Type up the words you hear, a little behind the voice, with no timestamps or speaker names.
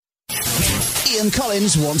Ian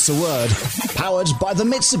Collins Wants a Word. Powered by the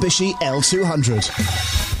Mitsubishi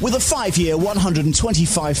L200. With a 5-year,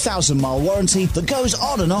 125,000-mile warranty that goes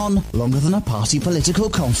on and on, longer than a party political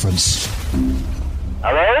conference.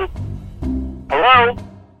 Hello? Hello?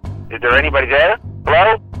 Is there anybody there?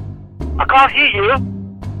 Hello? I can't hear you.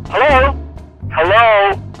 Hello?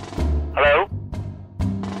 Hello? Hello?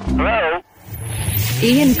 Hello?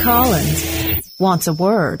 Ian Collins Wants a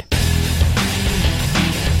Word.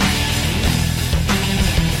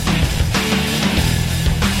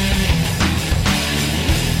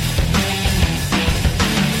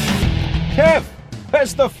 Kev,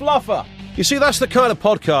 where's the fluffer? You see, that's the kind of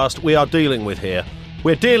podcast we are dealing with here.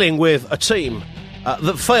 We're dealing with a team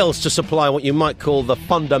that fails to supply what you might call the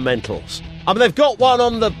fundamentals. I mean, they've got one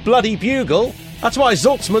on the bloody bugle. That's why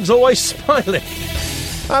Zoltzman's always smiling.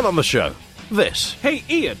 And on the show, this. Hey,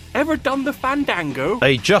 Ian, ever done the Fandango?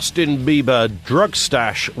 A Justin Bieber drug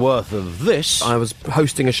stash worth of this. I was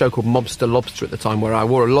hosting a show called Mobster Lobster at the time where I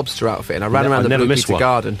wore a lobster outfit and I ran around the Blue Peter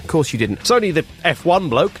Garden. Of course you didn't. It's only the F1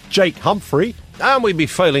 bloke, Jake Humphrey, and we'd be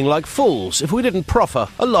failing like fools if we didn't proffer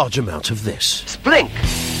a large amount of this. Splink!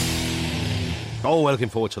 Oh, we're looking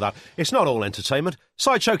forward to that. It's not all entertainment.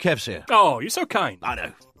 Sideshow Kev's here. Oh, you're so kind. I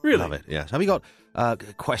know. Really? Love it, yes. Have you got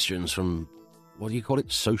questions from, what do you call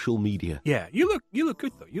it, social media? Yeah, you look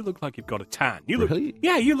good, though. You look like you've got a tan. You look, Really?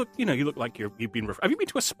 Yeah, you look like you've been... Have you been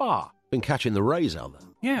to a spa? Been catching the rays out there.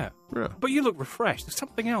 Yeah. Yeah. But you look refreshed. There's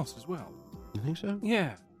something else as well. You think so?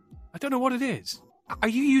 Yeah. I don't know what it is. Are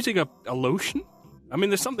you using a lotion? I mean,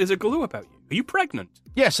 there's a glue about you. Are you pregnant?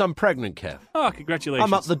 Yes, I'm pregnant, Kev. Oh, congratulations.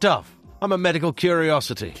 I'm up the duff. I'm a medical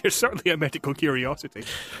curiosity. You're certainly a medical curiosity.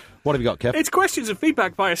 What have you got, Kev? It's questions and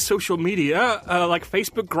feedback via social media, like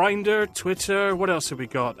Facebook, Grindr, Twitter. What else have we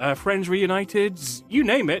got? Friends Reunited. You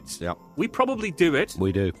name it. Yep. We probably do it.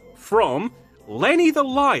 We do. From Lenny the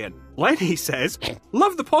Lion. Lenny says,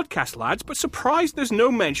 love the podcast, lads, but surprised there's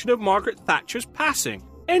no mention of Margaret Thatcher's passing.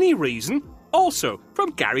 Any reason? Also,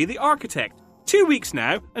 from Gary the Architect. 2 weeks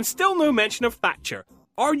now, and still no mention of Thatcher.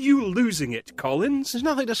 Are you losing it, Collins? There's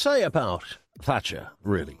nothing to say about Thatcher,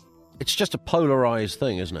 really. It's just a polarised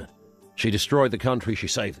thing, isn't it? She destroyed the country, she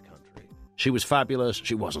saved the country. She was fabulous,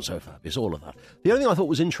 she wasn't so fabulous, all of that. The only thing I thought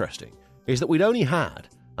was interesting is that we'd only had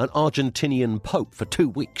an Argentinian pope for 2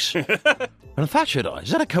 weeks. And Thatcher died.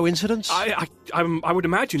 Is that a coincidence? I would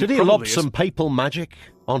imagine. Did it he lob probably some papal magic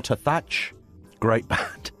onto Thatch? Great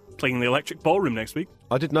band. Playing the Electric Ballroom next week.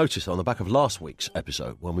 I did notice on the back of last week's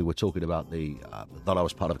episode when we were talking about that I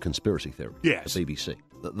was part of a conspiracy theory, yes, the BBC,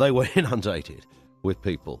 that they were inundated with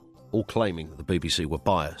people all claiming that the BBC were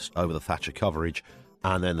biased over the Thatcher coverage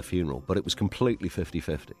and then the funeral, but it was completely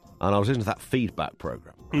 50-50. And I was into that feedback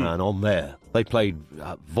programme, and on there they played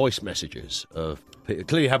voice messages of people.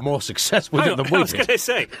 Clearly had more success with it than we did. I was going to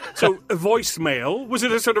say, so a voicemail, was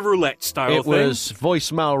it a sort of roulette style thing? It was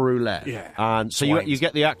voicemail roulette. Yeah. And so you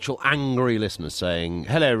get the actual angry listeners saying,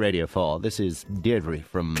 hello, Radio 4, this is Deirdre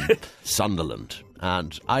from Sunderland,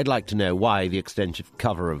 and I'd like to know why the extensive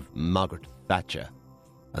cover of Margaret Thatcher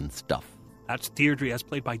and stuff. That's Deirdre as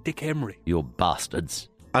played by Dick Emery. You bastards.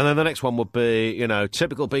 And then the next one would be,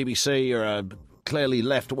 typical BBC, you're a clearly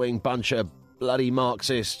left-wing bunch of bloody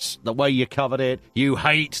Marxists, the way you covered it, you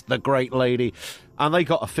hate the great lady. And they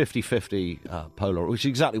got a 50-50 polar, which is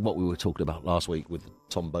exactly what we were talking about last week with the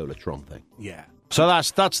Tombola-tron thing. Yeah. So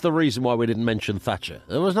that's the reason why we didn't mention Thatcher.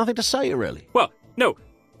 There was nothing to say, really. Well, no,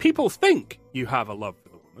 people think you have a love for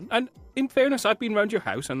the woman. And in fairness, I've been round your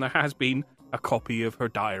house and there has been a copy of her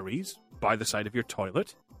diaries by the side of your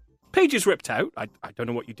toilet. Pages ripped out. I don't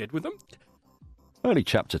know what you did with them. Only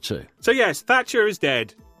chapter 2. So yes, Thatcher is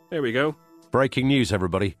dead. There we go. Breaking news,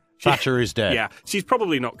 everybody. Thatcher is dead. Yeah, she's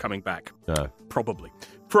probably not coming back. No. Probably.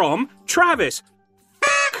 From Travis.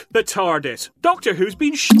 F*** the TARDIS. Doctor Who's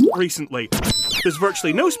been recently. There's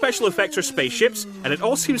virtually no special effects or spaceships, and it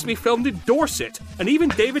all seems to be filmed in Dorset, and even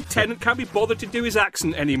David Tennant can't be bothered to do his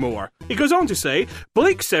accent anymore. He goes on to say,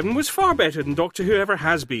 Blake 7 was far better than Doctor Who ever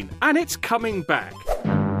has been, and it's coming back.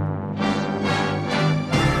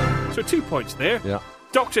 So 2 points there. Yeah.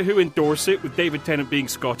 Doctor Who in Dorset, with David Tennant being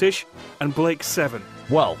Scottish, and Blake 7.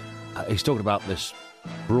 Well, he's talking about this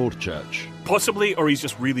Broadchurch. Possibly, or he's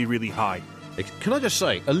just really, really high. Can I just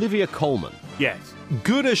say, Olivia Colman, Yes.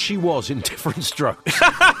 good as she was in Different Strokes,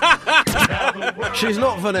 she's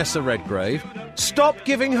not Vanessa Redgrave. Stop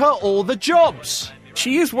giving her all the jobs.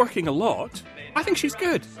 She is working a lot. I think she's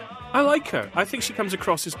good. I like her. I think she comes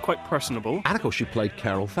across as quite personable. And of course, she played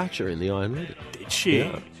Carol Thatcher in The Iron Lady. Did she?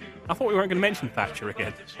 Yeah. I thought we weren't going to mention Thatcher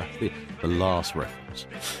again. The last reference.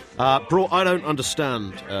 I don't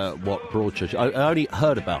understand what Broadchurch... I only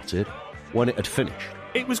heard about it when it had finished.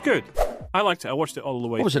 It was good. I liked it. I watched it all the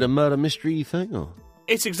way. What was it, a murder mystery thing? Or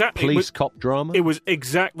It's exactly... police cop drama? It was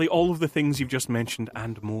exactly all of the things you've just mentioned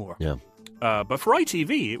and more. Yeah. But for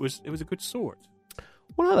ITV, it was a good sort.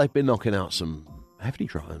 Well, they've been knocking out some heavy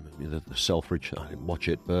drama. The Selfridge, I didn't watch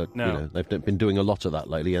it, but No. they've been doing a lot of that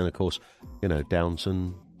lately. And, of course,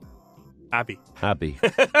 Downton... Abbey.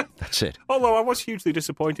 That's it. Although I was hugely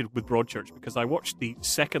disappointed with Broadchurch because I watched the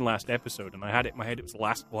second last episode and I had it in my head it was the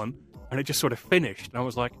last one and it just sort of finished and I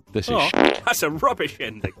was like, This is that's a rubbish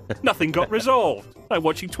ending. Nothing got resolved. I'm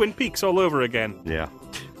watching Twin Peaks all over again. Yeah.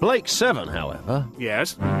 Blake 7, however,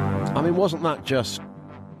 Yes. I mean, wasn't that just...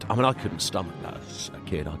 I mean, I couldn't stomach that as a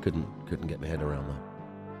kid. I couldn't get my head around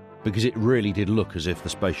that. Because it really did look as if the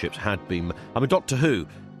spaceships had been... I mean, Doctor Who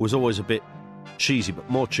was always a bit cheesy, but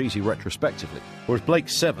more cheesy retrospectively. Whereas Blake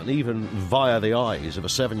 7, even via the eyes of a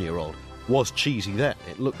 7-year-old, was cheesy then.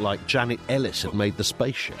 It looked like Janet Ellis had made the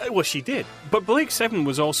spaceship. Well, she did. But Blake 7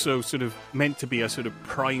 was also sort of meant to be a sort of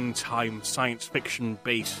prime-time science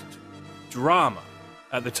fiction-based drama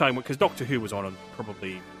at the time, because Doctor Who was on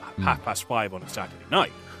probably 5:30 on a Saturday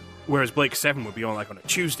night, whereas Blake 7 would be on like on a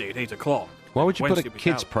Tuesday at 8 o'clock. Why would you Wednesday put a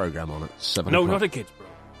kids' programme on at 7 No, o'clock? not a kids' program.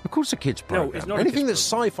 Of course a kids' programme. it's not a Anything kids'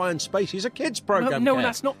 that's sci-fi and space is a kids' programme. No, Kev.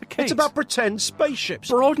 that's not the case. It's about pretend spaceships.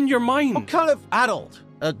 Broaden your mind. What kind of adult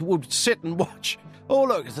would sit and watch? Oh,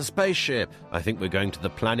 look, it's a spaceship. I think we're going to the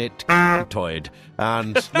planet Toid.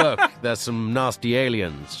 And look, there's some nasty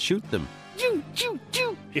aliens. Shoot them.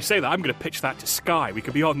 You say that, I'm going to pitch that to Sky. We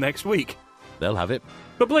could be on next week. They'll have it.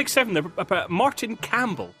 But Blake 7, Martin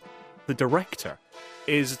Campbell, the director,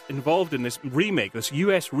 is involved in this remake, this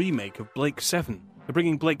US remake of Blake 7. They're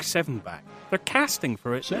bringing Blake 7 back. They're casting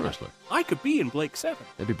for it. Seriously? Now. I could be in Blake 7.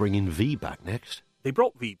 They'll be bringing V back next. They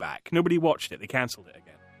brought V back. Nobody watched it. They cancelled it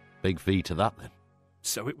again. Big V to that, then.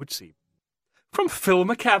 So it would seem. From Phil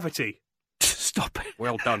McCavity. Stop it.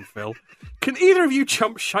 Well done, Phil. Can either of you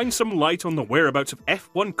chumps shine some light on the whereabouts of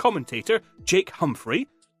F1 commentator Jake Humphrey?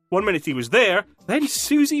 1 minute he was there, then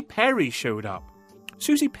Susie Perry showed up.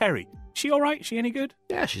 Susie Perry. She all right? She any good?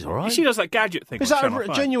 Yeah, she's all right. She does that gadget thing. Is on that Channel a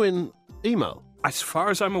 5. genuine email? As far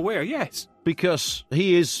as I'm aware, yes. Because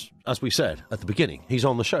he is, as we said at the beginning, he's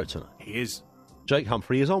on the show tonight. He is. Jake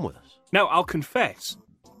Humphrey is on with us. Now, I'll confess,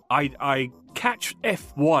 I catch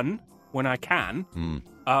F1 when I can,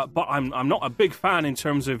 but I'm not a big fan in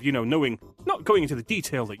terms of, knowing, not going into the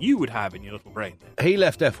detail that you would have in your little brain. He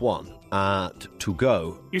left F1 to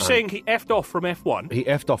go. You're saying he effed off from F1? He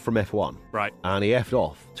effed off from F1. Right. And he effed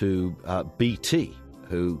off to BT,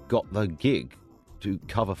 who got the gig to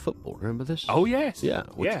cover football. Remember this? Oh, yes. Yeah,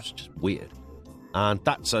 which is just weird. And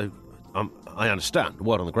that's I understand. The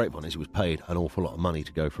word on the grapevine is he was paid an awful lot of money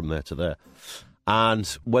to go from there to there. And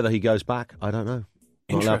whether he goes back, I don't know.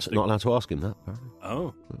 Not allowed to ask him that, apparently.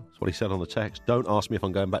 Oh. That's what he said on the text. Don't ask me if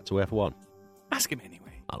I'm going back to F1. Ask him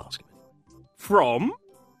anyway. I'll ask him. From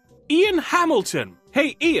Ian Hamilton.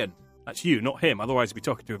 Hey, Ian. That's you, not him. Otherwise he'd be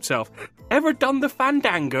talking to himself. Ever done the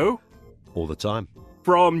Fandango? All the time.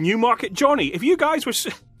 From Newmarket Johnny. If you guys were...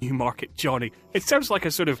 Newmarket Johnny. It sounds like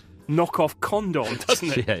a sort of knockoff condom,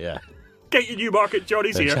 doesn't it? Yeah. Get your Newmarket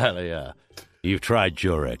Johnnies here. Exactly, yeah. You've tried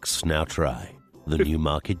Durex, now try the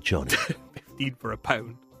Newmarket Johnny. 15 for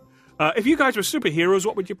 £1. If you guys were superheroes,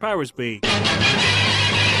 what would your powers be?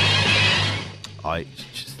 I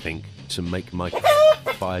just think to make my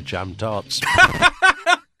fire jam darts.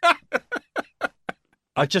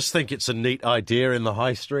 I just think it's a neat idea in the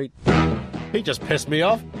high street. He just pissed me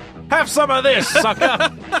off. Have some of this, sucker!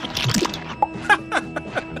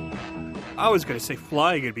 I was going to say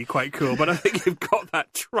flying would be quite cool, but I think you've got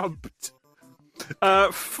that trumped.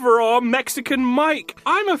 From Mexican Mike.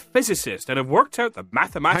 I'm a physicist and have worked out the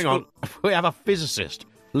mathematical... Hang on, we have a physicist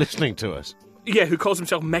listening to us. Yeah, who calls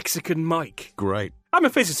himself Mexican Mike. Great. I'm a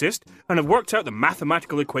physicist and have worked out the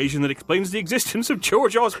mathematical equation that explains the existence of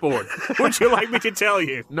George Osborne. Would you like me to tell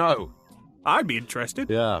you? No. I'd be interested.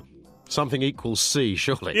 Yeah. Something equals C,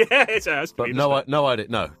 surely. Yeah, it has. But no idea.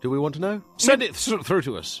 No. Do we want to know? Send it through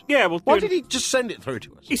to us. Yeah, well... Why did he just send it through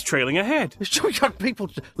to us? He's trailing ahead. We got people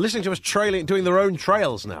listening to us doing their own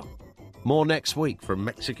trails now. More next week from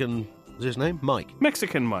Mexican... What's his name? Mike.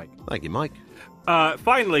 Mexican Mike. Thank you, Mike.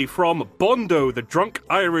 Finally, from Bondo, the drunk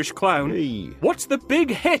Irish clown. Hey. What's the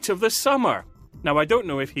big hit of the summer? Now, I don't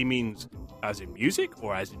know if he means as in music,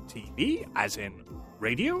 or as in TV, as in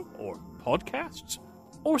radio, or podcasts,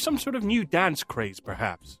 or some sort of new dance craze,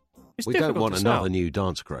 perhaps. It's We don't difficult want to another tell. new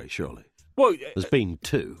dance craze, surely. Well, There's been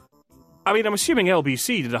two. I mean, I'm assuming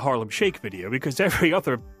LBC did a Harlem Shake video because every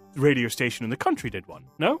other radio station in the country did one,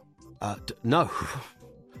 no? No.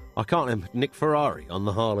 I can't remember. Nick Ferrari on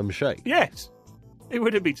the Harlem Shake. Yes. It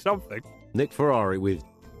would have been something. Nick Ferrari with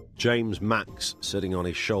James Max sitting on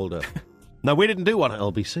his shoulder. No, we didn't do one at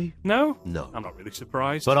LBC. No? No. I'm not really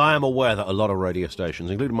surprised. But I am aware that a lot of radio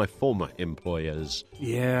stations, including my former employers,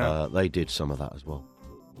 they did some of that as well.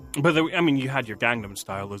 But, you had your Gangnam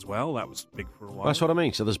Style as well. That was big for a while. That's what I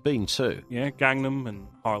mean. So there's been two. Yeah, Gangnam and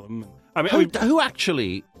Harlem. Who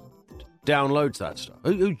actually downloads that stuff?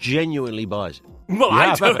 Who genuinely buys it? Well,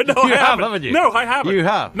 I don't know. You have, haven't you? No, I haven't. You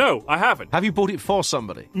have? No, I haven't. Have you bought it for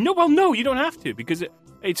somebody? No, well, no, you don't have to, because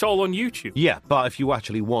it's all on YouTube. Yeah, but if you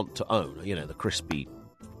actually want to own, the crispy,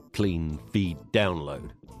 clean feed download,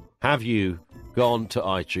 have you gone to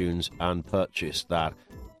iTunes and purchased that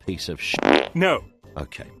piece of shit? No.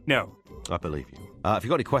 Okay. No. I believe you. If you've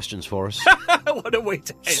got any questions for us, what a way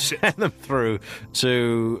to end it. Send them through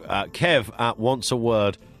to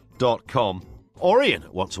kev@onceaword.com or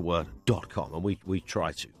ian@onceaword.com, and we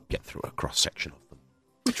try to get through a cross-section of them.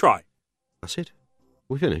 We try. That's it.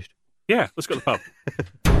 We finished. Yeah, let's go to the pub.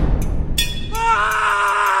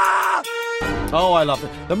 Oh, I love it.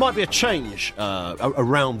 There might be a change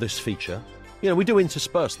around this feature. We do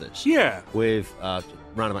intersperse this. Yeah. With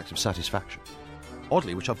random acts of satisfaction.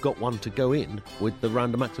 Oddly, which I've got one to go in with the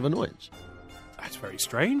random act of annoyance. That's very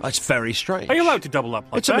strange. That's very strange. Are you allowed to double up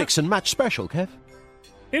like It's a mix and match special, Kev.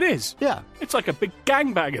 It is? Yeah. It's like a big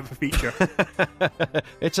gangbang of a feature.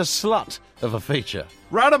 It's a slut of a feature.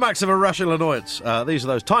 Random acts of irrational annoyance. These are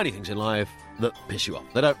those tiny things in life that piss you off.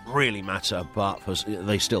 They don't really matter, but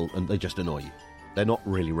they just annoy you. They're not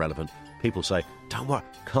really relevant. People say, don't worry,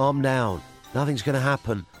 calm down. Nothing's going to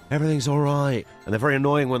happen. Everything's all right. And they're very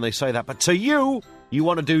annoying when they say that. But to you, you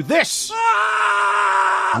want to do this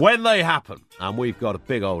when they happen. And we've got a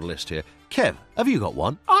big old list here. Kev, have you got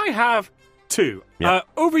one? I have two. Yep.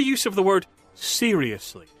 Overuse of the word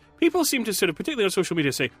seriously. People seem to sort of, particularly on social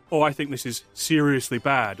media, say, oh, I think this is seriously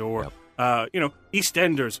bad. Or,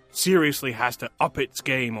 EastEnders seriously has to up its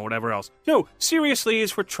game or whatever else. No, seriously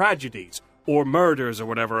is for tragedies or murders or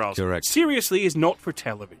whatever else. Correct. Seriously is not for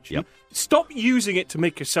television. Yep. Stop using it to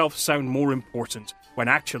make yourself sound more important when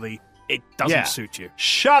actually it doesn't suit you.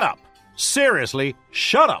 Shut up. Seriously,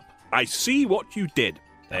 shut up. I see what you did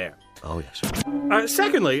there. Oh, yes.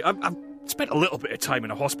 Secondly, I've spent a little bit of time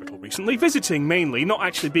in a hospital recently, visiting mainly, not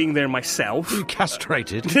actually being there myself. You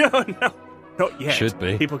castrated? No, not yet. Should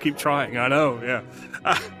be. People keep trying, I know, yeah.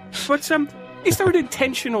 But is there an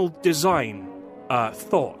intentional design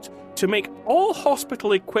thought to make all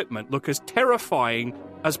hospital equipment look as terrifying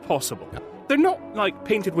as possible? They're not,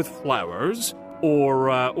 painted with flowers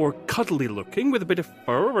or cuddly looking with a bit of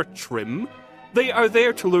fur or trim. They are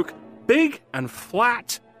there to look big and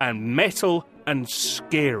flat and metal and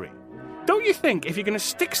scary. Don't you think if you're going to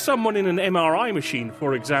stick someone in an MRI machine,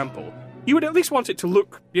 for example, you would at least want it to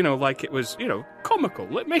look, like it was, comical?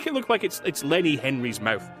 Make it look like it's Lenny Henry's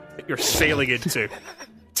mouth that you're sailing into.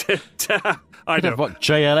 I know. What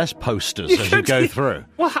JLS posters as you go through.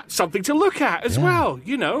 Well, something to look at as well.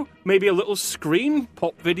 Maybe a little screen,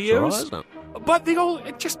 pop videos. It's all right, isn't it? But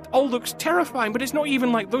it just all looks terrifying. But it's not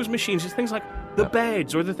even like those machines. It's things like the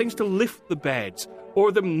beds or the things to lift the beds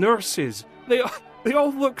or the nurses. They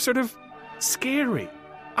all look sort of scary.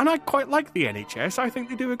 And I quite like the NHS. I think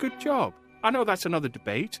they do a good job. I know that's another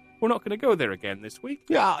debate. We're not going to go there again this week.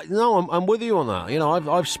 Yeah, no, I'm with you on that.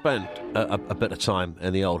 I've spent a bit of time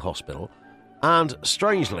in the old hospital, and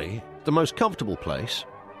strangely, the most comfortable place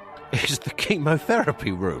is the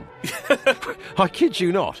chemotherapy room. I kid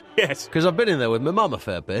you not. Yes. Because I've been in there with my mum a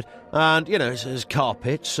fair bit, and, there's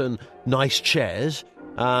carpets and nice chairs,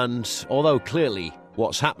 and although clearly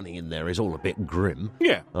what's happening in there is all a bit grim.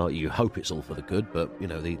 Yeah. You hope it's all for the good, but,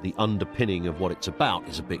 the underpinning of what it's about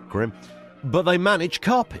is a bit grim. But they manage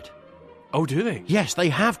carpet. Oh, do they? Yes, they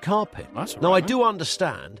have carpet. That's all now, right. I do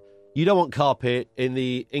understand you don't want carpet in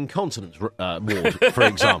the incontinence ward, for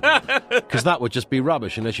example, because that would just be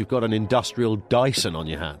rubbish unless you've got an industrial Dyson on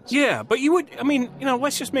your hands. Yeah, but you would,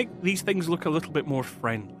 let's just make these things look a little bit more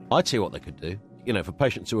friendly. I'd tell you what they could do. For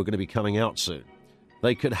patients who are going to be coming out soon,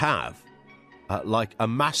 they could have, a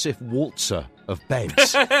massive waltzer of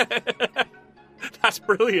beds. That's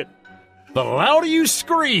brilliant. The louder you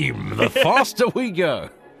scream, the faster we go.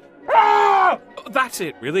 That's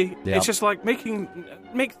it, really. Yep. It's just like make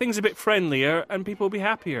things a bit friendlier and people will be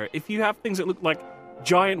happier. If you have things that look like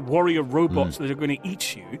giant warrior robots that are going to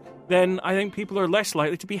eat you, then I think people are less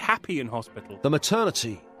likely to be happy in hospital. The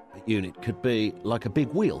maternity unit could be like a big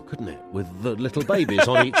wheel, couldn't it? With the little babies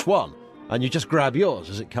on each one. And you just grab yours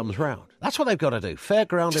as it comes round. That's what they've got to do.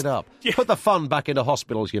 Fairground it up. Yeah. Put the fun back into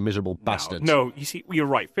hospitals, you miserable bastards. No, you see, you're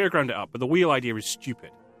right. Fairground it up, but the wheel idea is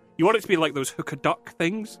stupid. You want it to be like those hook-a-duck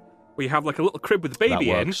things, where you have like a little crib with a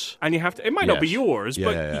baby in, and you have to. It might not be yours,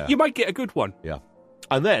 but you might get a good one. Yeah.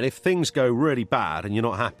 And then, if things go really bad and you're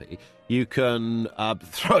not happy, you can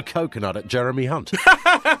throw a coconut at Jeremy Hunt,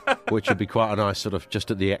 which would be quite a nice sort of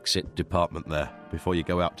just at the exit department there before you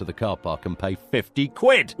go out to the car park and pay 50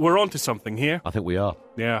 quid. We're on to something here. I think we are.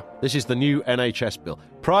 Yeah. This is the new NHS bill.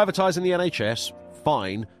 Privatising the NHS,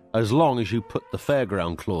 fine, as long as you put the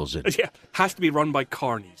fairground clause in. Yeah, has to be run by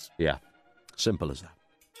carnies. Yeah, simple as that.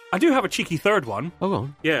 I do have a cheeky third one. Oh, go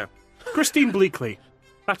on. Yeah. Christine Bleakley.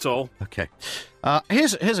 That's all. Okay.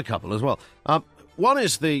 Here's a couple as well. One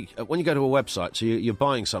is when you go to a website, so you're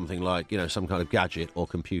buying something like, some kind of gadget or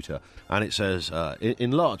computer, and it says,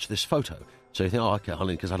 enlarge this photo. So you think, okay,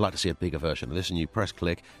 because I'd like to see a bigger version of this, and you press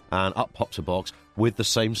click, and up pops a box with the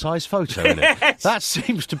same size photo in it. Yes! That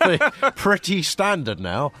seems to be pretty standard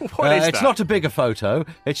now. What is It's that? not a bigger photo,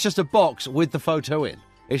 it's just a box with the photo in.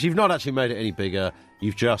 If you've not actually made it any bigger,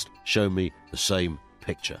 you've just shown me the same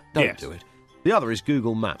picture. Don't do it. The other is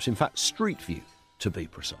Google Maps. In fact, Street View, to be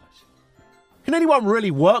precise. Can anyone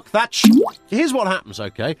really work that Here's what happens,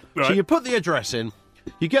 okay? Right. So you put the address in,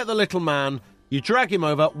 you get the little man, you drag him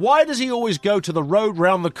over. Why does he always go to the road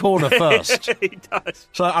round the corner first? He does.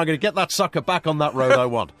 So I'm going to get that sucker back on that road I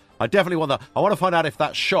want. I definitely want that. I want to find out if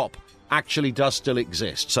that shop actually does still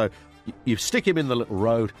exist. So you stick him in the little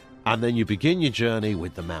road, and then you begin your journey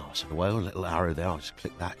with the mouse. And a little arrow there, I'll just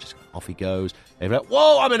click that, just off he goes. And you're like,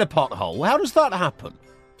 whoa, I'm in a pothole. Well, how does that happen?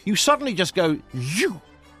 You suddenly just go,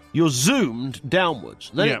 you're zoomed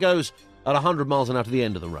downwards. And then it goes at 100 miles an hour to the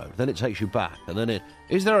end of the road. Then it takes you back. And then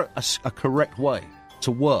is there a correct way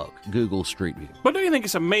to work Google Street View? But don't you think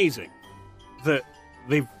it's amazing that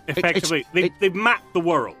they've effectively they've mapped the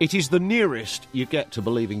world? It is the nearest you get to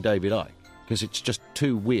believing David Icke, because it's just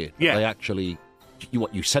too weird. Yeah. They actually,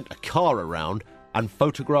 you sent a car around and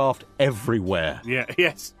photographed everywhere. Yeah,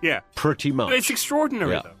 yes, yeah. Pretty much. But it's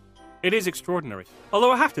extraordinary, Yeah. though. It is extraordinary.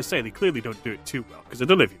 Although I have to say, they clearly don't do it too well, because I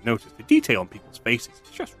don't know if you've noticed, the detail on people's faces is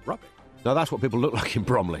just rubbish. No, that's what people look like in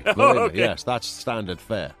Bromley. Oh, Believe me, okay. yes, that's standard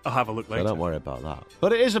fare. I'll have a look later. So don't worry about that.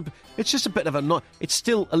 But it's just a bit of it's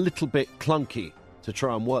still a little bit clunky to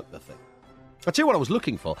try and work the thing. I'll tell you what I was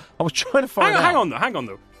looking for. I was trying to find out. Hang on,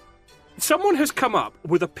 though. Someone has come up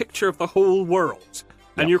with a picture of the whole world,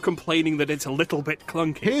 and you're complaining that it's a little bit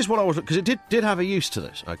clunky. Here's what I was... Because it did have a use to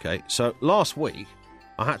this, okay? So last week,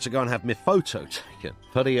 I had to go and have my photo taken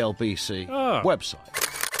for the LBC website.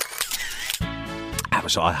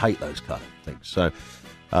 So I hate those kind of things. So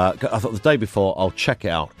I thought the day before, I'll check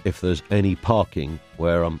out if there's any parking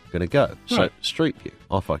where I'm going to go. So Right. Street View,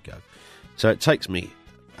 off I go. So it takes me,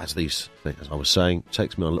 as I was saying,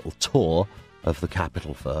 takes me on a little tour of the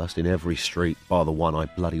capital first, in every street, bar the one I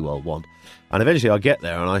bloody well want. And eventually I get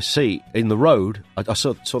there and I see in the road, I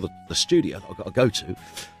saw the studio that I've got to go to,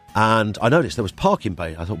 and I noticed there was parking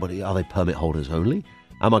bay. I thought, well, are they permit holders only?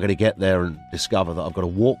 Am I going to get there and discover that I've got to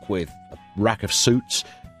walk with a rack of suits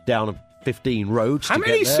down 15 roads How to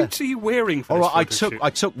many get there? suits are you wearing for All this right, photo shoot? I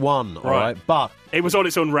took one, all right, but It was on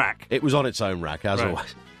its own rack. it was on its own rack, as Right.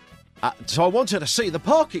 always. So I wanted to see the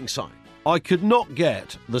parking sign. I could not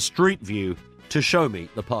get the Street View to show me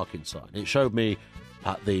the parking sign. It showed me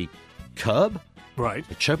at the curb. Right.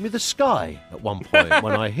 It showed me the sky at one point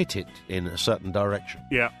when I hit it in a certain direction.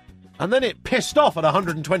 Yeah. And then it pissed off at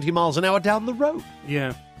 120 miles an hour down the road.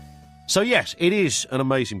 Yeah. So, yes, it is an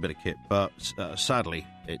amazing bit of kit, but sadly,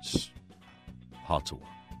 it's hard to work.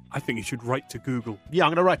 I think you should write to Google. Yeah, I'm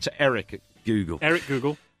going to write to Eric at Google. Eric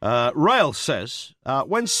Google. Rail says,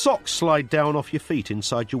 when socks slide down off your feet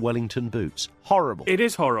inside your Wellington boots, horrible. It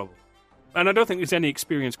is horrible. And I don't think there's any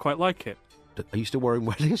experience quite like it. Are you still wearing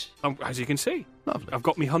wellies? As you can see. Lovely. I've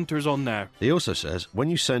got me hunters on now. He also says, when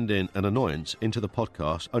you send in an annoyance into the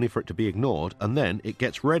podcast only for it to be ignored, and then it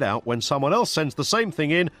gets read out when someone else sends the same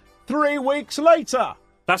thing in 3 weeks later.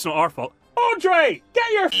 That's not our fault. Andre,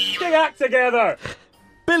 get your f***ing act together!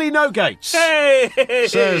 Billy No Gates Hey!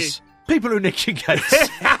 says, people who nick your gates.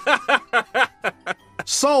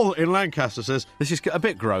 Sol in Lancaster says, this is a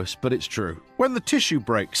bit gross, but it's true. When the tissue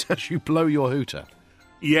breaks as you blow your hooter.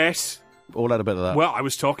 Yes. All had a bit of that. Well, I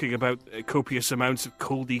was talking about copious amounts of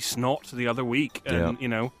coldy snot the other week, and, you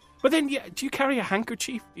know. But then, yeah, do you carry a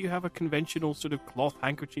handkerchief? Do you have a conventional sort of cloth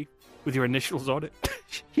handkerchief with your initials on it?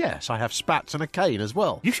 Yes, I have spats and a cane as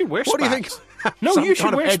well. You should wear What spats. do you think? No, Some you should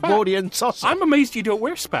kind wear of spats. Edwardian sausage. I'm amazed you don't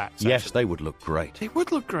wear spats. Yes, actually. they would look great. They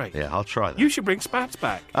would look great. Yeah, I'll try that. You should bring spats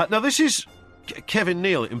back. Now, this is Kevin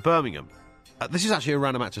Neal in Birmingham. This is actually a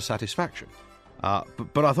random act of satisfaction.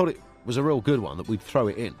 But I thought it was a real good one that we'd throw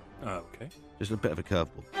it in. Oh, okay. Just a bit of a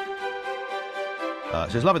curveball.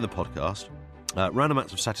 It says, loving the podcast. Random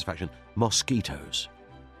acts of satisfaction. Mosquitoes.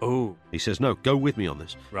 Oh. He says, no, go with me on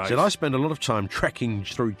this. Right. He said, I spend a lot of time trekking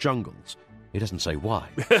through jungles. He doesn't say why.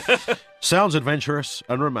 Sounds adventurous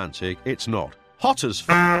and romantic. It's not. Hot as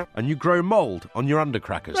and you grow mould on your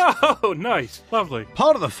undercrackers. Oh, nice. Lovely.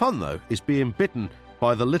 Part of the fun, though, is being bitten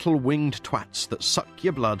by the little winged twats that suck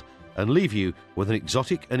your blood and leave you with an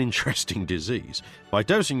exotic and interesting disease. By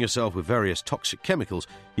dosing yourself with various toxic chemicals,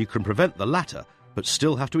 you can prevent the latter, but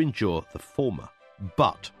still have to endure the former.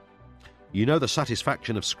 But, you know the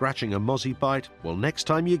satisfaction of scratching a mozzie bite? Well, next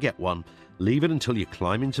time you get one, leave it until you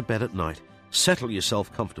climb into bed at night, settle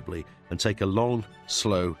yourself comfortably, and take a long,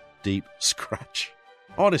 slow, deep scratch.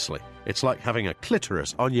 Honestly, it's like having a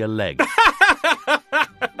clitoris on your leg.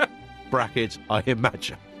 Brackets, I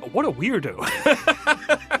imagine. What a weirdo.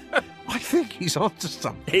 I think he's onto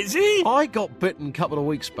something. Is he? I got bitten a couple of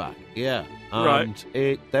weeks back, yeah. And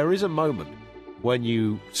Right. There is a moment when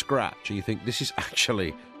you scratch and you think, this is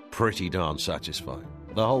actually pretty darn satisfying.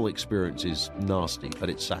 The whole experience is nasty, but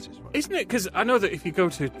it's satisfying. Isn't it? Because I know that if you go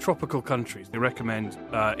to tropical countries, they recommend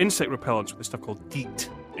insect repellents with this stuff called DEET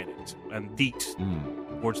in it. And DEET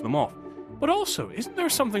wards them off. But also, isn't there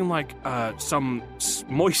something like some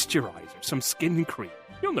moisturizer, some skin cream,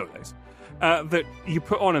 you'll know this, that you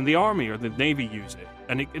put on and the army or the navy use it,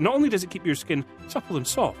 and it, not only does it keep your skin supple and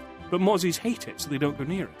soft, but mozzies hate it, so they don't go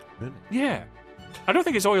near it. Really? Yeah. I don't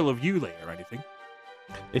think it's oil of Ulay or anything.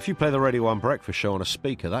 If you play the Radio 1 breakfast show on a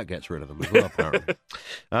speaker, that gets rid of them as well, apparently.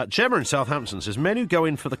 Gemma in Southampton says, men who go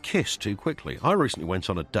in for the kiss too quickly. I recently went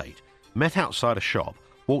on a date, met outside a shop,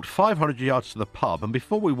 walked 500 yards to the pub, and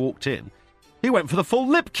before we walked in, he went for the full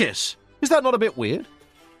lip kiss. Is that not a bit weird?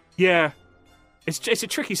 Yeah. It's a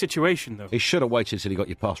tricky situation, though. He should have waited till he got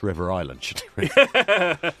you past River Island, shouldn't he?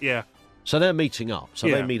 Really? Yeah. So they're meeting up. So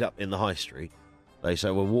Yeah. they meet up in the high street. They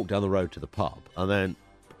say, we'll walk down the road to the pub. And then,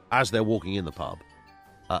 as they're walking in the pub,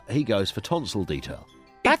 he goes for tonsil detail.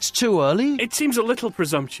 That's too early. It seems a little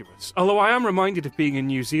presumptuous. Although I am reminded of being in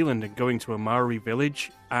New Zealand and going to a Maori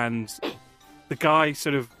village, and the guy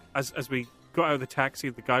sort of, as we got out of the taxi,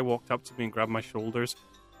 the guy walked up to me and grabbed my shoulders.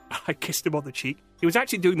 I kissed him on the cheek. He was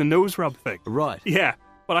actually doing the nose rub thing. Right. Yeah,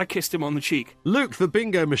 but I kissed him on the cheek. Luke, the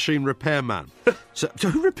bingo machine repairman. So,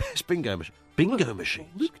 who repairs bingo machines? Bingo machines.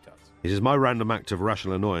 Luke does. He says, my random act of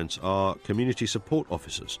rational annoyance are community support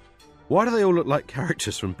officers. Why do they all look like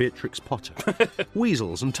characters from Beatrix Potter?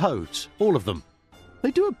 Weasels and toads, all of them.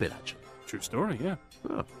 They do a bit, actually. True story, yeah.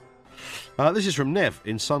 Oh. This is from Nev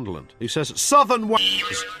in Sunderland, who says, Southern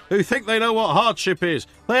w***s who think they know what hardship is.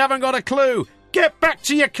 They haven't got a clue. Get back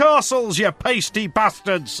to your castles, you pasty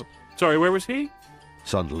bastards. Sorry, where was he?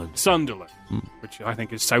 Sunderland. Sunderland, which I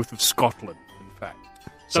think is south of Scotland, in fact.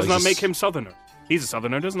 So Doesn't that he's- make him Southerner? He's a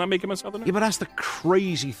Southerner, doesn't that make him a Southerner? Yeah, but that's the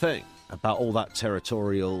crazy thing about all that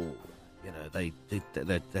territorial, you know,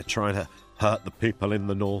 they're trying to hurt the people in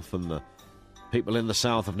the north, and the people in the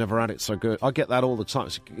south have never had it so good. I get that all the time.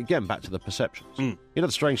 So again, back to the perceptions. You know,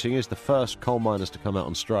 the strange thing is the first coal miners to come out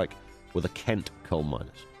on strike were the Kent coal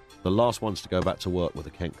miners. The last ones to go back to work were the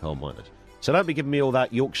Kent coal miners. So don't be giving me all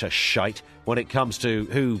that Yorkshire shite when it comes to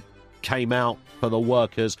who came out for the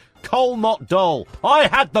workers. Coal not dole. I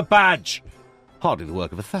had the badge. Hardly the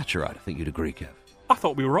work of a Thatcherite, I think you'd agree, Kev. I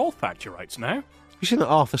thought we were all Thatcherites now. You seen that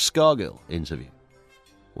Arthur Scargill interview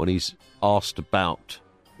when he's asked about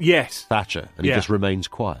Yes. Thatcher and he Yeah. just remains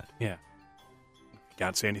quiet? Yeah.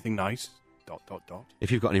 Can't say anything nice. ...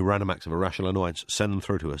 If you've got any random acts of irrational annoyance, send them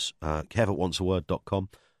through to us. Kev@onceaword.com,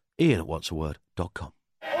 Ian@onceaword.com.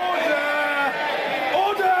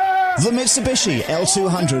 The Mitsubishi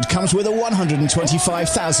L200 comes with a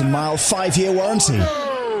 125,000-mile 5-year warranty.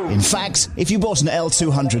 In fact, if you bought an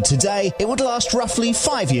L200 today, it would last roughly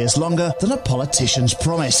 5 years longer than a politician's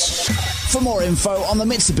promise. For more info on the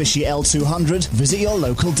Mitsubishi L200, visit your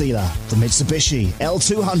local dealer. The Mitsubishi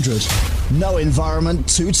L200. No environment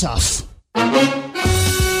too tough.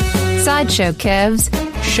 Sideshow Kev's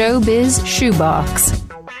Showbiz Shoebox.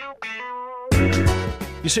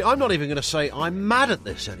 You see, I'm not even going to say I'm mad at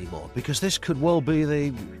this anymore, because this could well be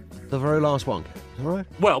the very last one. All right?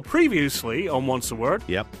 Well, previously on Once a Word,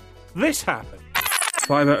 Yep. this happened.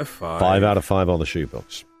 5 out of 5. 5 out of 5 on the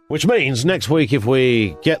shoebox. Which means next week, if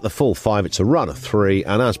we get the full 5, it's a run of 3,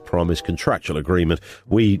 and as promised, contractual agreement,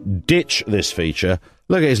 we ditch this feature.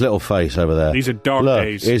 Look at his little face over there. These are dark Look,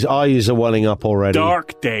 days. His eyes are welling up already.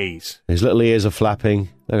 Dark days. His little ears are flapping.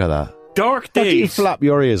 Look at that. Dark How do you days. flap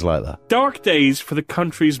your ears like that? Dark days for the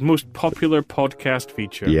country's most popular podcast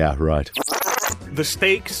feature. Yeah, right. The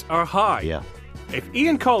stakes are high. Yeah. If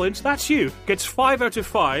Ian Collins, that's you, gets 5 out of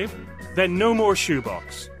 5, then no more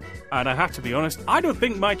shoebox. And I have to be honest, I don't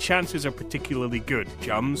think my chances are particularly good,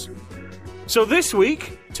 chums. So this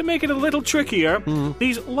week, to make it a little trickier,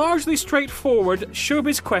 these largely straightforward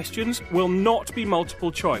showbiz questions will not be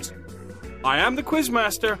multiple choice. I am the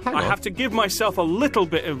quizmaster. I have to give myself a little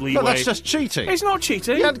bit of leeway. No, that's just cheating. It's not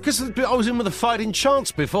cheating. Yeah, because I was in with a fighting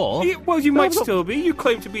chance before. Well, you might still be. You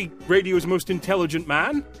claim to be radio's most intelligent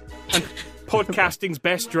man and podcasting's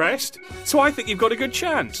best dressed. So I think you've got a good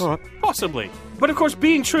chance. All right. Possibly. But of course,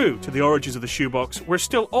 being true to the origins of the shoebox, we're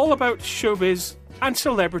still all about showbiz and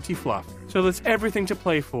celebrity fluff. So there's everything to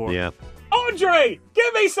play for. Yeah. Andre,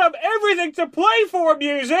 give me some everything to play for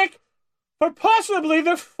music for possibly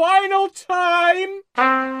the final time.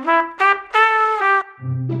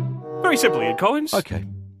 Very simply, Ed Collins. Okay.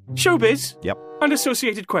 Showbiz. Yep. And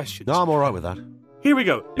associated questions. No, I'm all right with that. Here we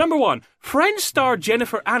go. Number 1. Friends star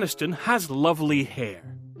Jennifer Aniston has lovely hair.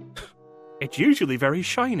 It's usually very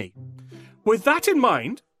shiny. With that in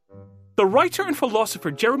mind, the writer and philosopher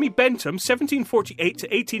Jeremy Bentham, 1748 to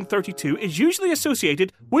 1832, is usually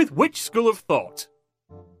associated with which school of thought?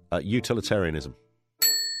 Utilitarianism.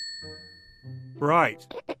 Right.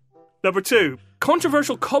 Number 2.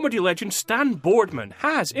 Controversial comedy legend Stan Boardman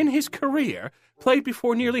has, in his career, played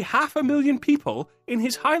before nearly 500,000 people in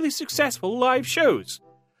his highly successful live shows.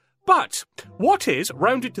 But what is,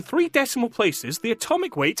 rounded to 3 decimal places, the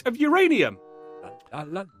atomic weight of uranium?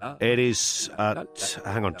 It is at,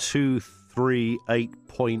 hang on, 238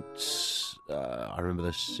 points, I remember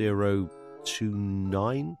this,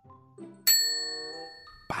 029?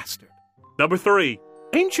 Bastard. Number 3.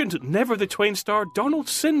 Ancient Never the Twain star Donald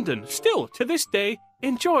Sinden still, to this day,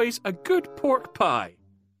 enjoys a good pork pie.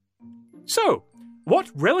 So,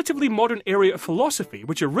 what relatively modern area of philosophy,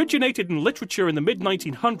 which originated in literature in the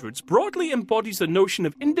mid-1900s, broadly embodies the notion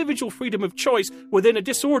of individual freedom of choice within a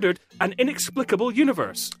disordered and inexplicable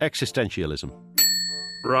universe? Existentialism.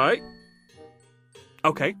 Right.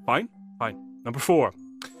 Okay, fine. Number 4.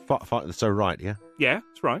 So right, yeah? Yeah,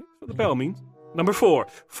 that's right. That's what the bell means. Number 4.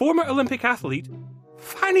 Former Olympic athlete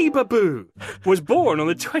Fanny Babu was born on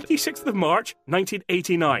the 26th of March,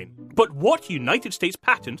 1989. But what United States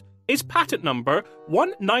patent is patent number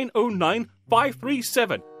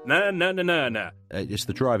 1909537? Nah. It's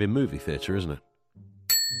the drive-in movie theatre, isn't it?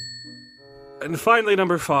 And finally,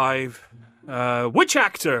 number 5. Which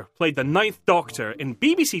actor played the 9th Doctor in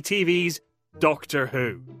BBC TV's Doctor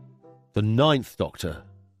Who? The 9th Doctor?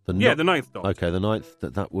 The 9th Doctor. Okay, the 9th,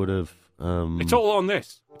 that would have... It's all on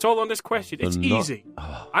this. It's all on this question. It's easy.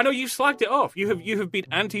 I know you slagged it off. You have been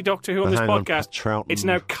anti-Doctor Who on this podcast. Troughton, it's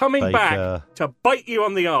now coming Baker, back to bite you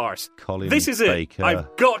on the arse. Colin This is Baker, it.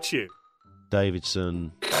 I've got you.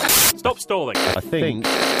 Davidson. Stop stalling. I think.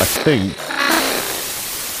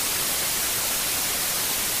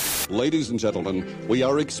 Ladies and gentlemen, we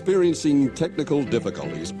are experiencing technical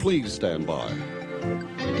difficulties. Please stand by.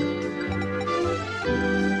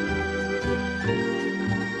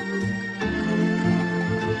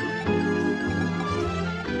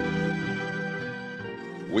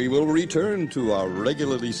 We will return to our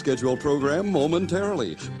regularly scheduled program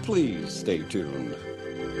momentarily. Please stay tuned.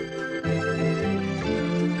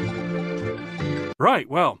 Right,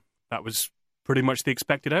 well, that was pretty much the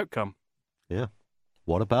expected outcome. Yeah.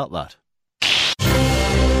 What about that?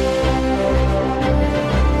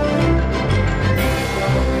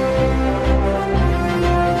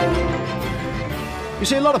 You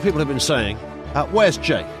see, a lot of people have been saying, where's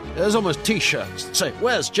Jake? There's almost T-shirts that say,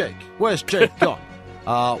 where's Jake? Where's Jake gone?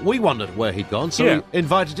 We wondered where he'd gone, so we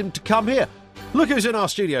invited him to come here. Look who's in our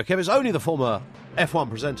studio, Kev. It's only the former F1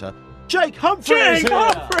 presenter, Jake Humphries.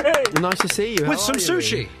 Nice to see you. With some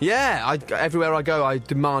sushi. Yeah, everywhere I go, I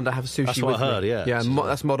demand I have sushi. That's what I heard, yeah. Yeah,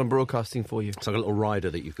 that's modern broadcasting for you. It's like a little rider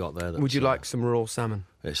that you've got there. Would you like some raw salmon?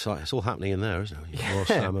 It's all happening in there, isn't it? Raw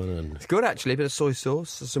salmon and... It's good, actually. A bit of soy sauce,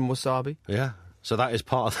 some wasabi. Yeah, so that is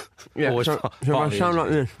part of... Yeah, part I sound like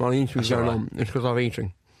this while the interview's going on. It's because I'm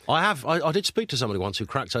eating. I did speak to somebody once who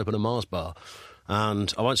cracked open a Mars bar,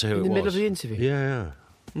 and I won't say who it was. In the middle of the interview? Yeah.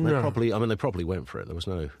 No. They probably went for it. There was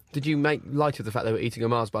no... Did you make light of the fact they were eating a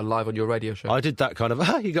Mars bar live on your radio show? I did that kind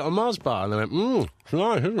of, you got a Mars bar, and they went, it's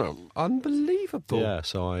nice, isn't it? Unbelievable. Yeah,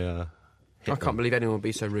 so I can't believe anyone would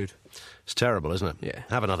be so rude. It's terrible, isn't it? Yeah.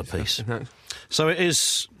 Have another piece. Thanks. So it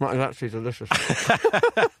is... That is actually delicious.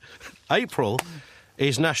 April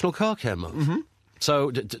is National Car Care Month. Mm-hmm.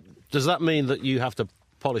 So does that mean that you have to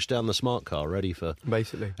polish down the smart car ready for...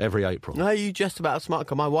 Basically. Every April? No, you jest about a smart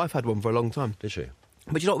car. My wife had one for a long time. Did she?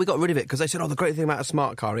 But you know what? We got rid of it because they said, the great thing about a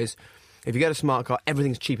smart car is if you get a smart car,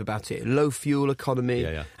 everything's cheap about it. Low fuel economy.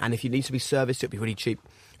 Yeah. And if it needs to be serviced, it'll be really cheap.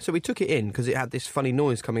 So we took it in because it had this funny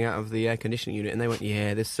noise coming out of the air conditioning unit, and they went,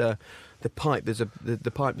 the pipe,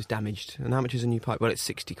 the pipe is damaged. And how much is a new pipe? Well, it's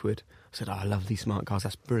 60 quid. I said, I love these smart cars,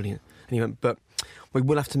 that's brilliant. And he went, but we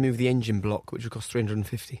will have to move the engine block, which will cost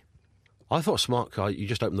 350. I thought a smart car, you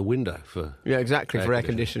just open the window for... Yeah, exactly, for air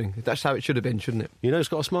conditioning. That's how it should have been, shouldn't it? You know who's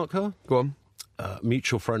got a smart car? Go on.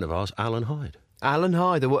 Mutual friend of ours, Alan Hyde. Alan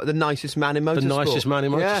Hyde, the nicest man in motorsport. The nicest man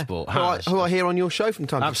in motorsport. Yeah. Who I hear on your show from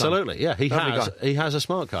time to time. Absolutely, yeah. He has a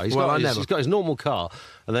smart car. He's got his normal car,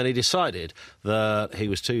 and then he decided that he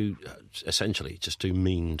was essentially just too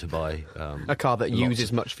mean to buy... a car that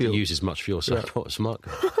uses much fuel. Uses much fuel, so he bought a smart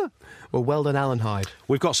car. Well, well done, Alan Hyde.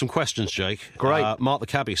 We've got some questions, Jake. Great. Mark the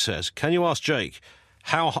cabbie says, can you ask Jake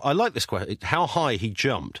I like this question, how high he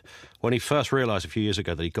jumped when he first realised a few years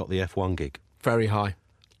ago that he got the F1 gig? Very high.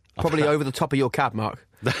 Probably over the top of your cab, Mark.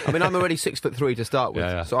 I mean, I'm already 6'3" to start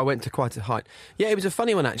with, so I went to quite a height. Yeah, it was a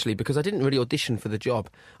funny one, actually, because I didn't really audition for the job.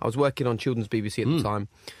 I was working on Children's BBC at the time,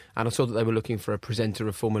 and I saw that they were looking for a presenter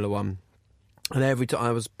of Formula One. And every time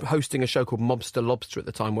I was hosting a show called Mobster Lobster at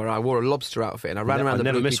the time, where I wore a lobster outfit and I ran around the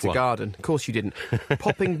Blue Peter Garden. Of course you didn't.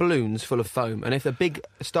 Popping balloons full of foam. And if a big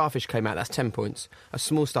starfish came out, that's 10 points. A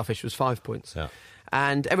small starfish was 5 points. Yeah.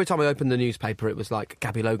 And every time I opened the newspaper, it was like,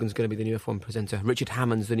 Gabby Logan's going to be the new F1 presenter. Richard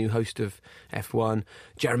Hammond's the new host of F1.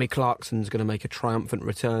 Jeremy Clarkson's going to make a triumphant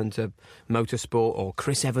return to motorsport. Or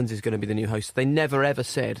Chris Evans is going to be the new host. They never, ever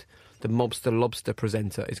said the Mobster Lobster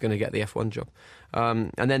presenter is going to get the F1 job.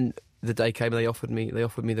 And then the day came and they offered me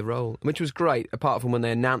the role, which was great, apart from when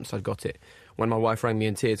they announced I'd got it. When my wife rang me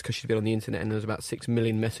in tears because she'd been on the internet and there was about 6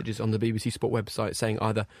 million messages on the BBC Sport website saying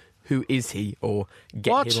either, who is he, or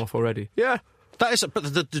get him off already. Yeah. That is,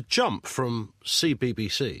 but the jump from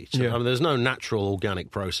CBBC to, I mean, there's no natural organic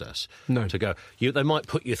process to go. They might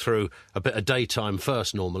put you through a bit of daytime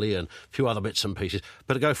first normally and a few other bits and pieces,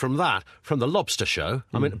 but to go from the Lobster Show,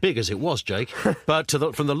 I mean, big as it was, Jake, but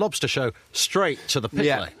from the Lobster Show straight to the pit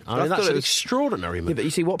lane. I mean, that's an extraordinary move. Yeah, but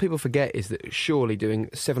you see, what people forget is that surely doing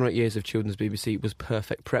 7 or 8 years of Children's BBC was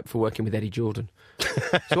perfect prep for working with Eddie Jordan.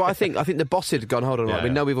 So I think the boss had gone, hold on, we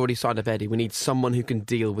know we've already signed up Eddie, we need someone who can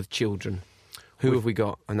deal with children. Who have we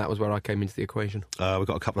got? And that was where I came into the equation. We've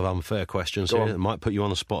got a couple of unfair questions here that might put you on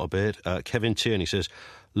the spot a bit. Kevin Tierney says,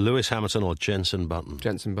 Lewis Hamilton or Jenson Button?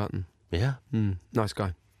 Jenson Button. Yeah? Nice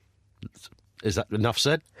guy. Is that enough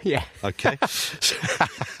said? Yeah. OK.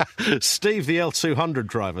 Steve, the L200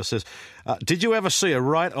 driver, says, did you ever see a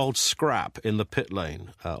right old scrap in the pit lane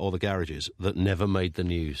or the garages that never made the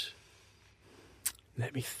news?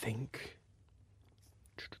 Let me think.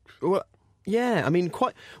 Well... Yeah, I mean,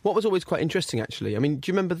 what was always quite interesting, actually. I mean,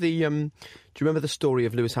 do you remember the story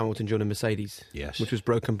of Lewis Hamilton joining Mercedes? Yes. Which was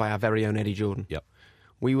broken by our very own Eddie Jordan. Yep.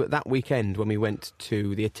 We were that weekend when we went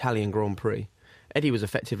to the Italian Grand Prix. Eddie was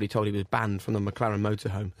effectively told he was banned from the McLaren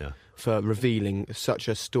motorhome for revealing such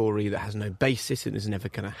a story that has no basis and is never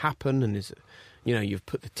going to happen, and you've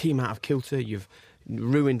put the team out of kilter. You've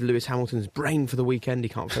ruined Lewis Hamilton's brain for the weekend. He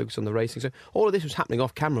can't focus on the racing. So all of this was happening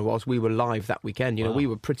off camera whilst we were live that weekend. We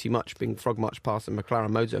were pretty much being frog marched past the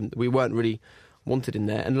McLaren motor, and we weren't really wanted in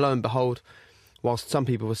there. And lo and behold, whilst some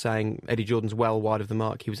people were saying Eddie Jordan's well wide of the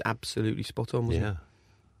mark, he was absolutely spot on, wasn't he?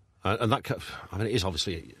 And that, I mean, it is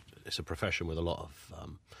obviously, it's a profession with a lot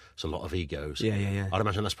of egos. Yeah. I'd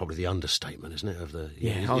imagine that's probably the understatement, isn't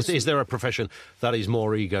it? Is there a profession that is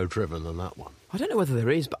more ego-driven than that one? I don't know whether there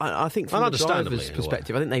is, but I think from the driver's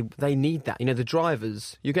perspective, I think they need that. The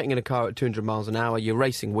drivers, you're getting in a car at 200 miles an hour, you're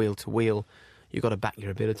racing wheel to wheel, you've got to back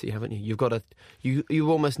your ability, haven't you? You've got to, you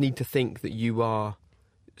almost need to think that you're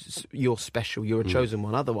special, you're a chosen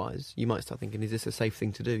one. Otherwise, you might start thinking, is this a safe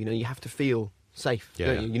thing to do? You have to feel safe,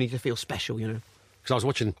 don't you? You need to feel special, Because I was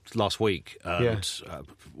watching last week,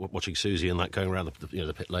 watching Susie and that going around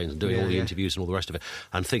the pit lanes and doing all the interviews and all the rest of it,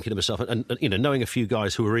 and thinking to myself, and knowing a few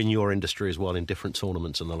guys who are in your industry as well in different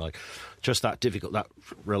tournaments and the like, just that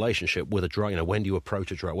relationship with a driver. When do you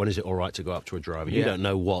approach a driver? When is it all right to go up to a driver? You don't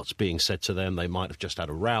know what's being said to them. They might have just had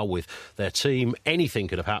a row with their team. Anything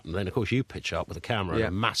could have happened. Then, of course, you pitch up with a camera and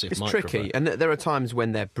a massive microphone. It's tricky, and there are times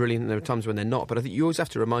when they're brilliant and there are times when they're not, but I think you always have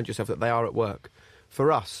to remind yourself that they are at work. For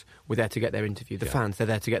us, we're there to get their interview. The fans, they're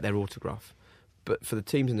there to get their autograph. But for the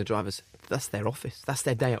teams and the drivers, that's their office. That's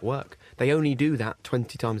their day at work. They only do that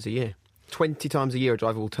 20 times a year. 20 times a year a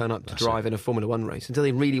driver will turn up to drive in a Formula 1 race until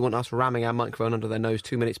they really want us ramming our microphone under their nose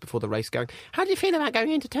 2 minutes before the race going, how do you feel about going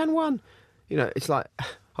into turn 1? It's like,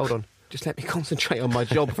 hold on. Just let me concentrate on my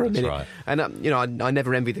job for a minute. Right. And, I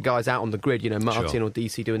never envy the guys out on the grid, Martin or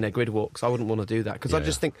DC doing their grid walks. I wouldn't want to do that because I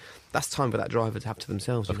just think that's time for that driver to have to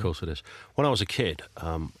themselves. Of course it is. When I was a kid,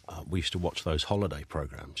 we used to watch those holiday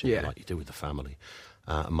programmes, like you do with the family.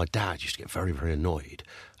 And my dad used to get very, very annoyed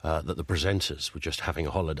that the presenters were just having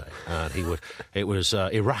a holiday, and it was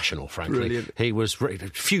irrational, frankly. Brilliant. He was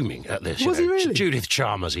fuming at this. Was he really? Judith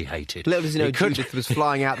Chalmers he hated. Little does he know, Judith was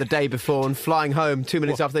flying out the day before and flying home 2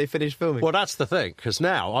 minutes after they finished filming. Well, that's the thing, because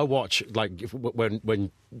now I watch, like,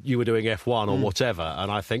 when you were doing F1 or whatever, and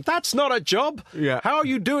I think, that's not a job! Yeah. How are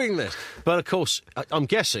you doing this? But, of course, I'm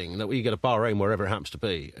guessing that when you get a Bahrain, wherever it happens to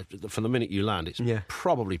be, from the minute you land, it's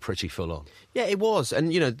probably pretty full on. Yeah, it was.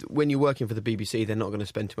 And, when you're working for the BBC, they're not going to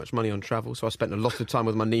spend too much money on travel, so I spent a lot of time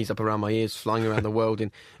with my knees up around my ears, flying around the world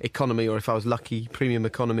in economy, or if I was lucky, premium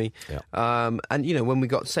economy. Yeah. And, when we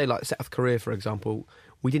got, say, like South Korea, for example,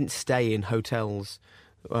 we didn't stay in hotels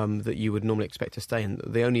that you would normally expect to stay in.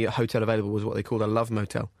 The only hotel available was what they called a love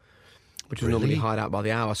motel, which was normally hired out by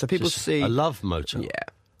the hour. So people see... A love motel? Yeah.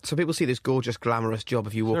 So people see this gorgeous, glamorous job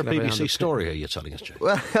if you walk around. Is there a BBC story here you're telling us, Jake?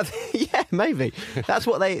 Well, yeah, maybe.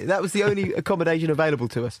 That was the only accommodation available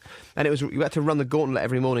to us. And we had to run the gauntlet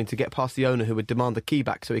every morning to get past the owner, who would demand the key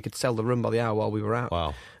back so he could sell the room by the hour while we were out.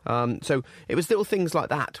 Wow. So it was little things like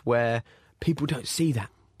that where people don't see that.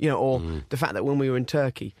 Or the fact that when we were in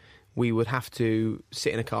Turkey, we would have to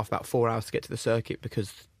sit in a car for about 4 hours to get to the circuit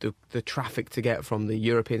because the traffic to get from the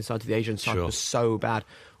European side to the Asian side was so bad.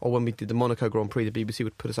 Or when we did the Monaco Grand Prix, the BBC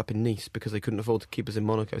would put us up in Nice because they couldn't afford to keep us in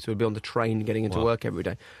Monaco, so we'd be on the train getting into work every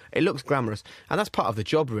day. It looks glamorous, and that's part of the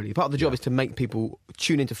job, really. Part of the job is to make people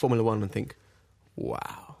tune into Formula One and think,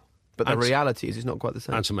 wow. But the reality is it's not quite the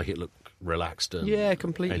same. And to make it look relaxed and... Yeah,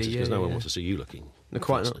 completely. Because no one wants to see you looking...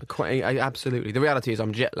 Absolutely. The reality is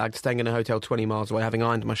I'm jet-lagged, staying in a hotel 20 miles away, having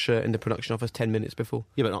ironed my shirt in the production office 10 minutes before.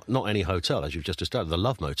 Yeah, but not any hotel, as you've just established. The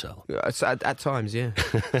Love Motel. At times, yeah.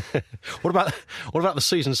 What about the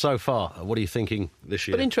season so far? What are you thinking this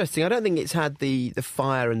year? But interesting. I don't think it's had the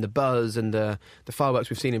fire and the buzz and the fireworks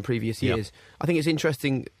we've seen in previous years. Yep. I think it's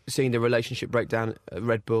interesting seeing the relationship breakdown at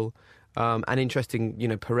Red Bull. And interesting,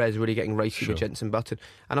 Perez really getting racy with Jenson Button.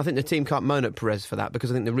 And I think the team can't moan at Perez for that,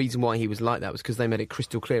 because I think the reason why he was like that was because they made it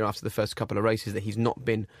crystal clear after the first couple of races that he's not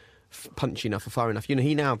been punchy enough or far enough.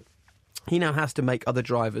 He now has to make other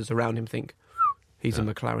drivers around him think, he's a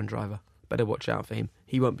McLaren driver, better watch out for him.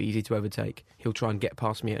 He won't be easy to overtake. He'll try and get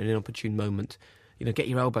past me at an inopportune moment. Get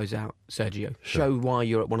your elbows out, Sergio. Show why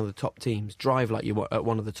you're at one of the top teams. Drive like you're at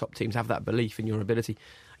one of the top teams. Have that belief in your ability.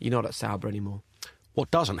 You're not at Sauber anymore. What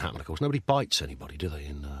doesn't happen, of course, nobody bites anybody, do they?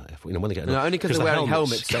 In F1, when they get only because they're wearing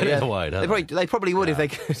helmets. Get in the way, they probably would if they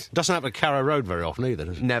could. Doesn't happen at Carrow Road very often either,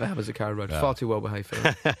 does it? Never happens at Carrow Road. Far too well behaved for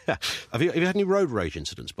that. Have you had any road rage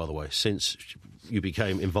incidents, by the way, since you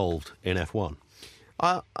became involved in F1?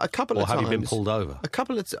 A couple of times. Or have you been pulled over?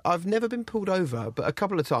 I've never been pulled over, but a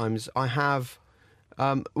couple of times I have.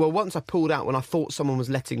 Once I pulled out when I thought someone was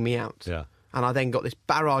letting me out. Yeah. And I then got this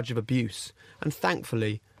barrage of abuse. And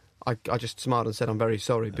thankfully, I just smiled and said, I'm very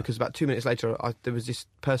sorry, because about 2 minutes later, there was this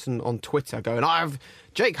person on Twitter going,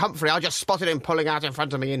 Jake Humphrey, I just spotted him pulling out in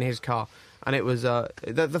front of me in his car. And it was,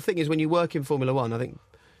 the thing is, when you work in Formula One, I think,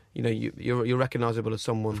 you're recognisable as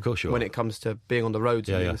someone, of course you when are. It comes to being on the roads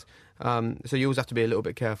and things. So you always have to be a little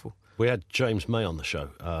bit careful. We had James May on the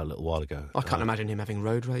show a little while ago. I can't imagine him having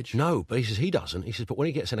road rage. No, but he says he doesn't. He says, but when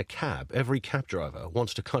he gets in a cab, every cab driver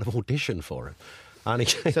wants to kind of audition for him. And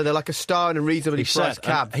so they're like a star in a reasonably priced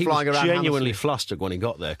cab flying around. He was genuinely flustered when he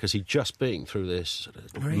got there, because he'd just been through this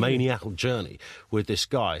maniacal journey with this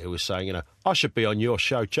guy who was saying, I should be on your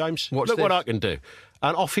show, James. Look what I can do.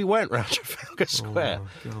 And off he went round Trafalgar Square.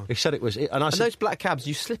 He said it was... And those black cabs,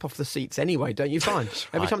 you slip off the seats anyway, don't you find?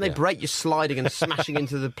 Every time they brake, you're sliding and smashing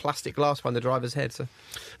into the plastic glass behind the driver's head. So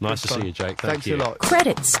nice to see you, Jake. Thanks a lot.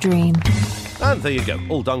 Credit Stream. And there you go.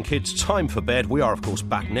 All done, kids. Time for bed. We are, of course,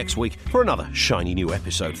 back next week for another shiny new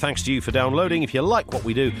episode. Thanks to you for downloading. If you like what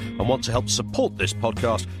we do and want to help support this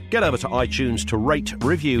podcast, get over to iTunes to rate,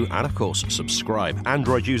 review, and, of course, subscribe.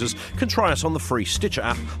 Android users can try us on the free Stitcher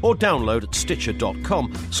app or download at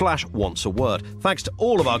stitcher.com/onceaword. Thanks to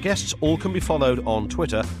all of our guests. All can be followed on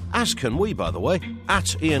Twitter, as can we, by the way,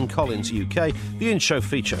 at Ian Collins UK. The in-show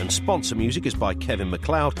feature and sponsor music is by Kevin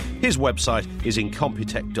MacLeod. His website is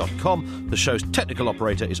incompetech.com. The show's technical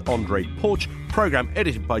operator is Andre Porch. Programme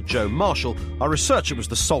edited by Joe Marshall. Our researcher was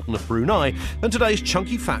the Sultan of Brunei. And today's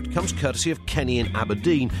chunky fact comes courtesy of Kenny in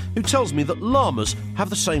Aberdeen, who tells me that llamas have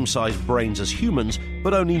the same size brains as humans,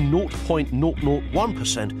 but only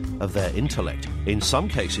 0.001% of their intellect. In some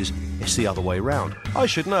cases, it's the other way round. I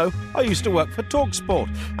should know. I used to work for TalkSport.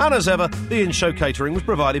 And as ever, the in-show catering was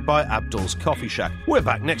provided by Abdul's Coffee Shack. We're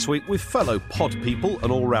back next week with fellow pod people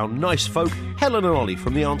and all-round nice folk, Helen and Ollie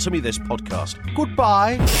from the Answer Me This podcast.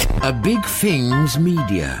 Goodbye. A Big Things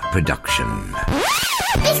Media production.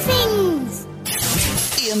 Big Things!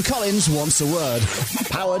 Ian Collins wants a word.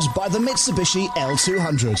 Powered by the Mitsubishi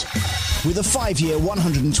L200. With a 5-year,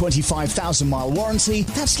 125,000-mile warranty,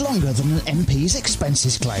 that's longer than an MP's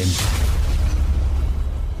expenses claim.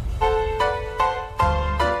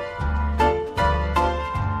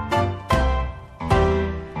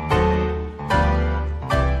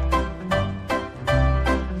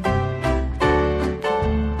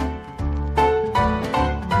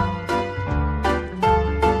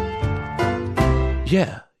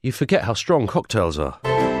 Yeah, you forget how strong cocktails are.